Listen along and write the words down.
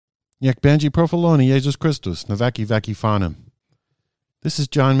Niech będzie profilony Jesus Christus, na veki veki fanem. This is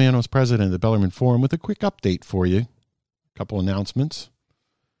John Manos, president of the Bellarmine Forum, with a quick update for you. A couple announcements.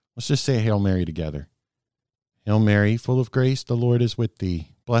 Let's just say Hail Mary together. Hail Mary, full of grace, the Lord is with thee.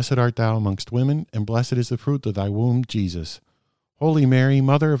 Blessed art thou amongst women, and blessed is the fruit of thy womb, Jesus. Holy Mary,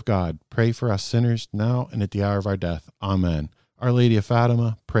 Mother of God, pray for us sinners, now and at the hour of our death. Amen. Our Lady of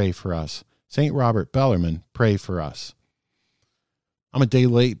Fatima, pray for us. St. Robert Bellarmine, pray for us. I'm a day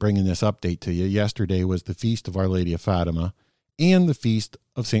late bringing this update to you. Yesterday was the feast of Our Lady of Fatima and the feast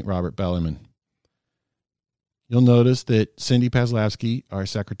of St. Robert Bellarmine. You'll notice that Cindy Paslavsky, our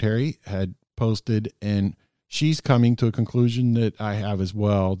secretary, had posted, and she's coming to a conclusion that I have as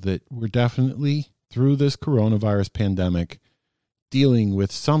well, that we're definitely, through this coronavirus pandemic, dealing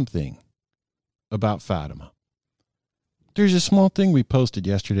with something about Fatima. There's a small thing we posted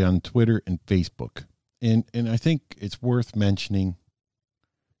yesterday on Twitter and Facebook, and I think it's worth mentioning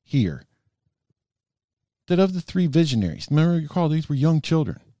here, that of the three visionaries, remember, recall these were young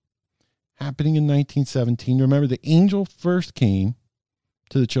children, happening in 1917. Remember, the angel first came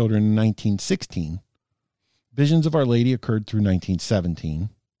to the children in 1916. Visions of Our Lady occurred through 1917.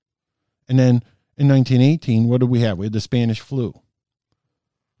 And then in 1918, what did we have? We had the Spanish flu.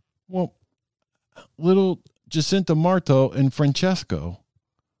 Well, little Jacinta Marto and Francesco,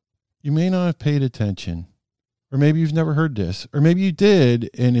 you may not have paid attention, or maybe you've never heard this, or maybe you did,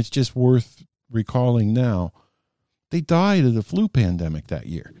 and it's just worth recalling now. They died of the flu pandemic that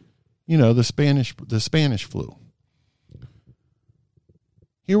year. You know, the Spanish flu.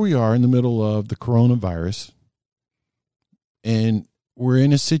 Here we are in the middle of the coronavirus, and we're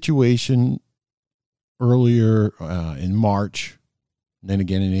in a situation earlier in March, and then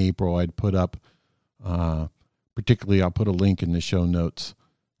again in April. I'd put up, particularly I'll put a link in the show notes,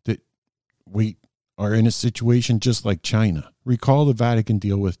 that we are in a situation just like China. Recall the Vatican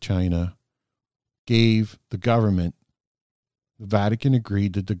deal with China gave the government, the Vatican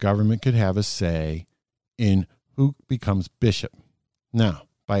agreed that the government could have a say in who becomes bishop. Now,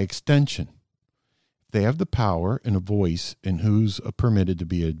 by extension, they have the power and a voice in who's permitted to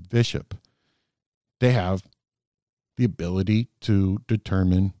be a bishop. They have the ability to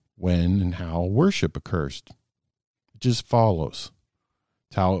determine when and how worship occurs. It just follows.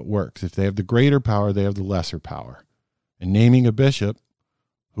 It's how it works. If they have the greater power, they have the lesser power. And naming a bishop,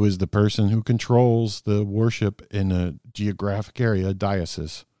 who is the person who controls the worship in a geographic area, a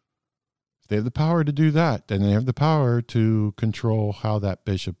diocese, if they have the power to do that, then they have the power to control how that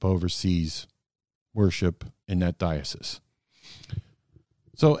bishop oversees worship in that diocese.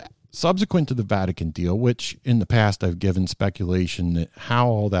 So subsequent to the Vatican deal, which in the past I've given speculation that how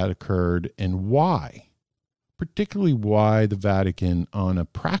all that occurred and why, particularly why the Vatican on a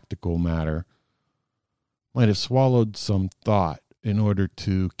practical matter might have swallowed some thought in order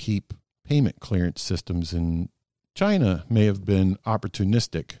to keep payment clearance systems in China, may have been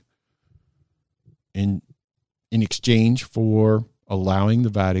opportunistic in exchange for allowing the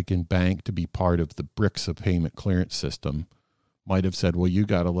Vatican Bank to be part of the BRICS of payment clearance system, might have said, well, you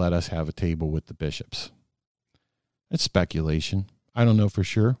got to let us have a table with the bishops. It's speculation. I don't know for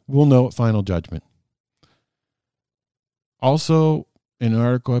sure. We'll know at final judgment. Also, in an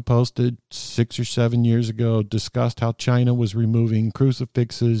article I posted 6 or 7 years ago, discussed how China was removing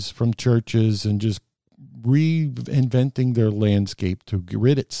crucifixes from churches and just reinventing their landscape to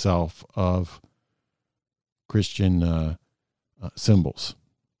rid itself of Christian symbols.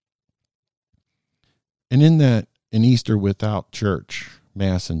 And in that An Easter Without Church,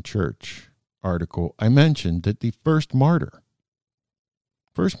 Mass and Church article, I mentioned that the first martyr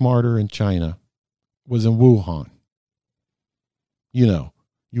in China was in Wuhan. You know,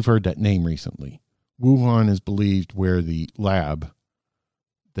 you've heard that name recently. Wuhan is believed where the lab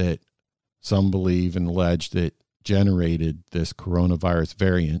that some believe and allege that generated this coronavirus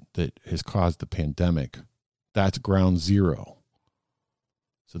variant that has caused the pandemic. That's ground zero.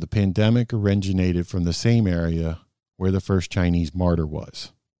 So the pandemic originated from the same area where the first Chinese martyr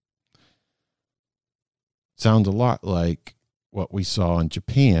was. Sounds a lot like what we saw in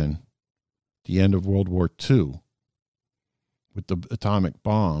Japan, the end of World War II, with the atomic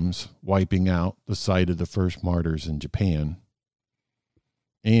bombs wiping out the site of the first martyrs in Japan,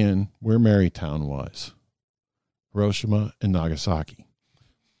 and where Marytown was, Hiroshima and Nagasaki.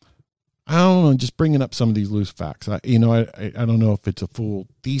 I don't know, just bringing up some of these loose facts. I don't know if it's a full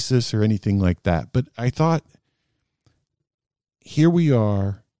thesis or anything like that, but I thought, here we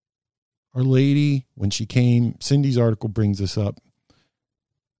are, Our Lady, when she came, Cindy's article brings this up.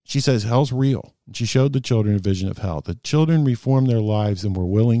 She says, hell's real. And she showed the children a vision of hell. The children reformed their lives and were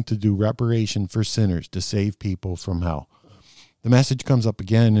willing to do reparation for sinners to save people from hell. The message comes up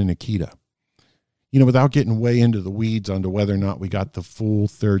again in Akita. Without getting way into the weeds onto whether or not we got the full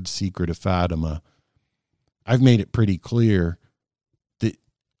third secret of Fatima, I've made it pretty clear that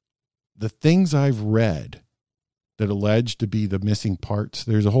the things I've read that allege to be the missing parts,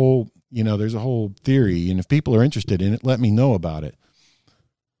 there's a whole theory, and if people are interested in it, let me know about it.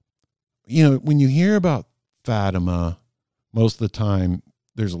 When you hear about Fatima, most of the time,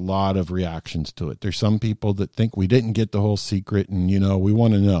 there's a lot of reactions to it. There's some people that think we didn't get the whole secret and, we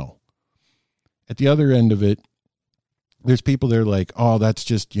want to know. At the other end of it, there's people that are like, oh, that's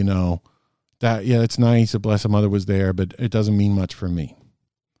just, it's nice. A Blessed Mother was there, but it doesn't mean much for me.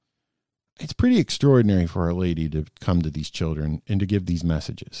 It's pretty extraordinary for Our Lady to come to these children and to give these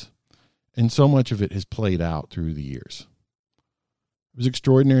messages. And so much of it has played out through the years. It was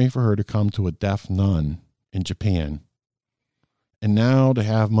extraordinary for her to come to a deaf nun in Japan, and now to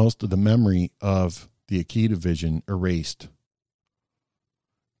have most of the memory of the Akita vision erased.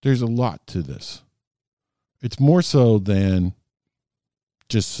 There's a lot to this. It's more so than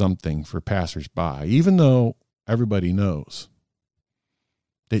just something for passersby, even though everybody knows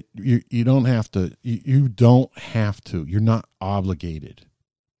that you don't have to, you're not obligated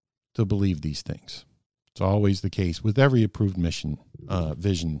to believe these things. It's always the case with every approved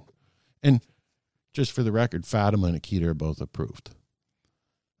vision. And just for the record, Fatima and Akita are both approved.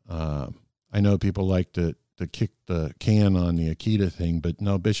 I know people like to kick the can on the Akita thing, but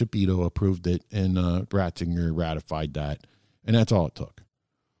no, Bishop Ito approved it, and Ratzinger ratified that, and that's all it took.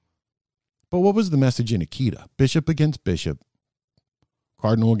 But what was the message in Akita? Bishop against bishop,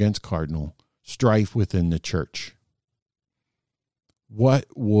 cardinal against cardinal, strife within the church. What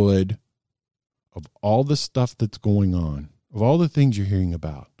would, of all the stuff that's going on, of all the things you're hearing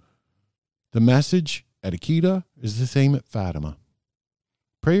about, the message at Akita is the same at Fatima.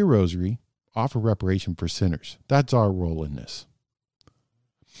 Pray a rosary, offer reparation for sinners. That's our role in this.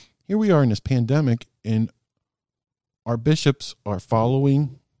 Here we are in this pandemic, and our bishops are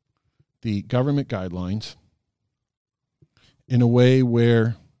following the government guidelines in a way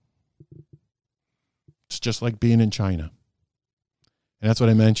where it's just like being in China. And that's what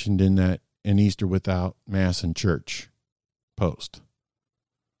I mentioned in that "An Easter Without Mass and Church" post.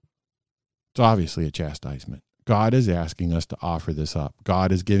 It's obviously a chastisement. God is asking us to offer this up.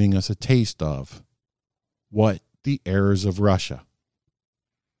 God is giving us a taste of what the errors of Russia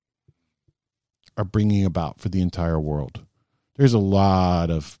are bringing about for the entire world. There's a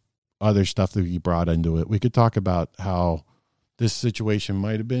lot of other stuff that we brought into it. We could talk about how this situation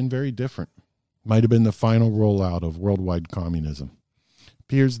might have been very different. Might have been the final rollout of worldwide communism.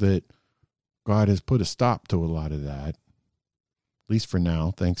 Appears that God has put a stop to a lot of that, at least for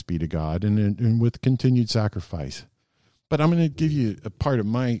now, thanks be to God, and with continued sacrifice. But I'm going to give you a part of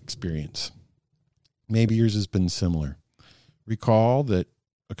my experience. Maybe yours has been similar. Recall that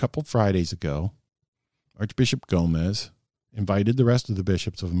a couple Fridays ago, Archbishop Gomez invited the rest of the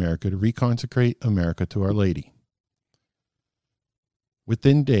bishops of America to reconsecrate America to Our Lady.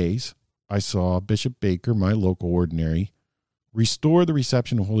 Within days, I saw Bishop Baker, my local ordinary, restore the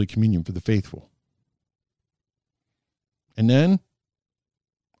reception of Holy Communion for the faithful. And then,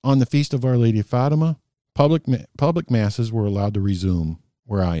 on the Feast of Our Lady of Fatima, public masses were allowed to resume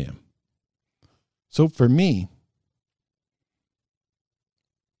where I am. So for me,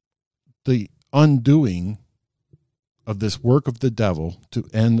 the undoing of this work of the devil to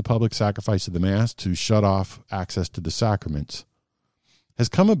end the public sacrifice of the Mass, to shut off access to the sacraments, has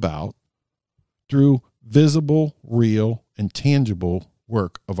come about through visible, real, and tangible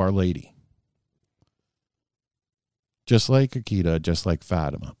work of Our Lady. Just like Akita, just like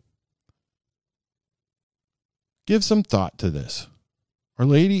Fatima. Give some thought to this. Our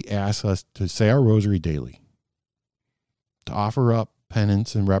Lady asks us to say our rosary daily, to offer up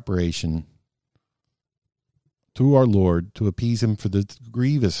penance and reparation to our Lord, to appease him for the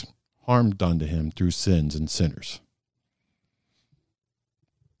grievous harm done to him through sins and sinners.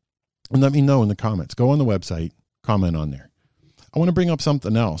 And let me know in the comments. Go on the website, comment on there. I want to bring up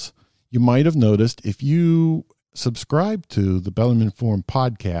something else. You might have noticed if you subscribe to the Bellarmine Forum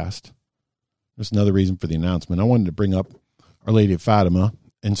podcast, there's another reason for the announcement. I wanted to bring up Our Lady of Fatima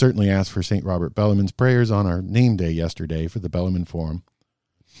and certainly ask for St. Robert Bellarmine's prayers on our name day yesterday for the Bellarmine Forum,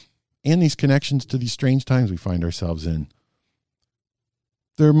 and these connections to these strange times we find ourselves in.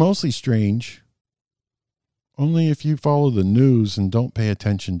 They're mostly strange only if you follow the news and don't pay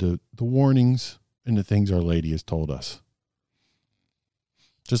attention to the warnings and the things Our Lady has told us.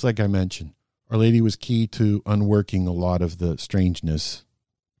 Just like I mentioned, Our Lady was key to unworking a lot of the strangeness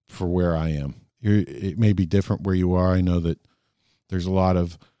for where I am. It may be different where you are. I know that there's a lot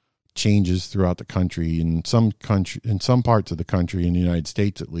of changes throughout the country, in some parts of the country, in the United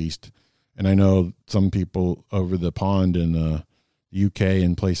States at least. And I know some people over the pond in the UK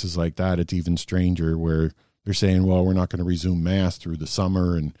and places like that, it's even stranger, where they're saying, well, we're not going to resume mass through the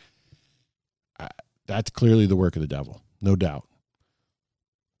summer. And that's clearly the work of the devil, no doubt.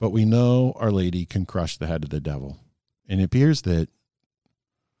 But we know Our Lady can crush the head of the devil. And it appears that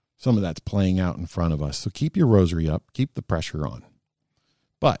some of that's playing out in front of us. So keep your rosary up, keep the pressure on.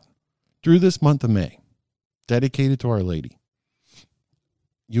 But through this month of May, dedicated to Our Lady,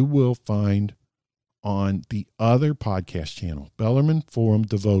 you will find on the other podcast channel, Bellarmine Forum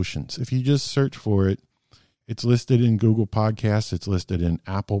Devotions. If you just search for it, it's listed in Google Podcasts. It's listed in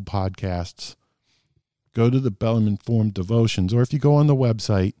Apple Podcasts. Go to the Bellarmine Forum Devotions, or if you go on the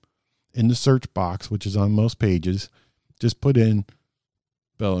website, in the search box, which is on most pages, just put in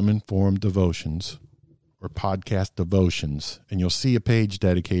Bellarmine Forum Devotions or Podcast Devotions, and you'll see a page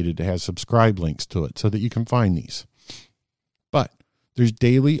dedicated that has subscribe links to it so that you can find these. But there's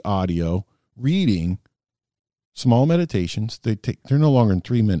daily audio reading, small meditations. They're no longer than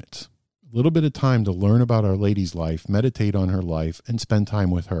 3 minutes. A little bit of time to learn about Our Lady's life, meditate on her life, and spend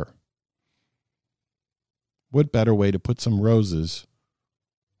time with her. What better way to put some roses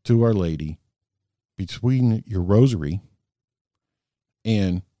to Our Lady between your rosary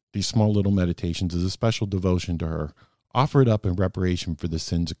and these small little meditations as a special devotion to her? Offer it up in reparation for the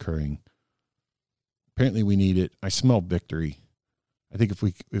sins occurring. Apparently we need it. I smell victory. I think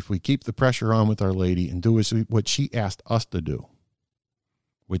if we keep the pressure on with Our Lady and do what she asked us to do,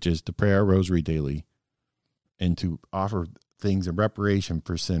 which is to pray our rosary daily and to offer things in reparation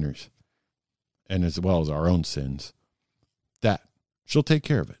for sinners, and as well as our own sins, that she'll take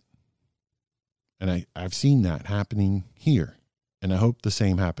care of it. And I've seen that happening here. And I hope the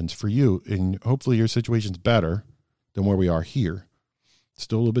same happens for you. And hopefully your situation's better than where we are here. It's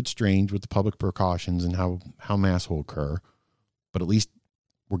still a little bit strange with the public precautions and how Mass will occur. But at least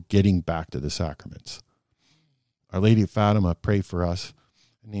we're getting back to the sacraments. Our Lady of Fatima, pray for us.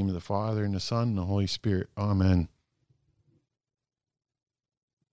 In the name of the Father, and the Son, and the Holy Spirit. Amen.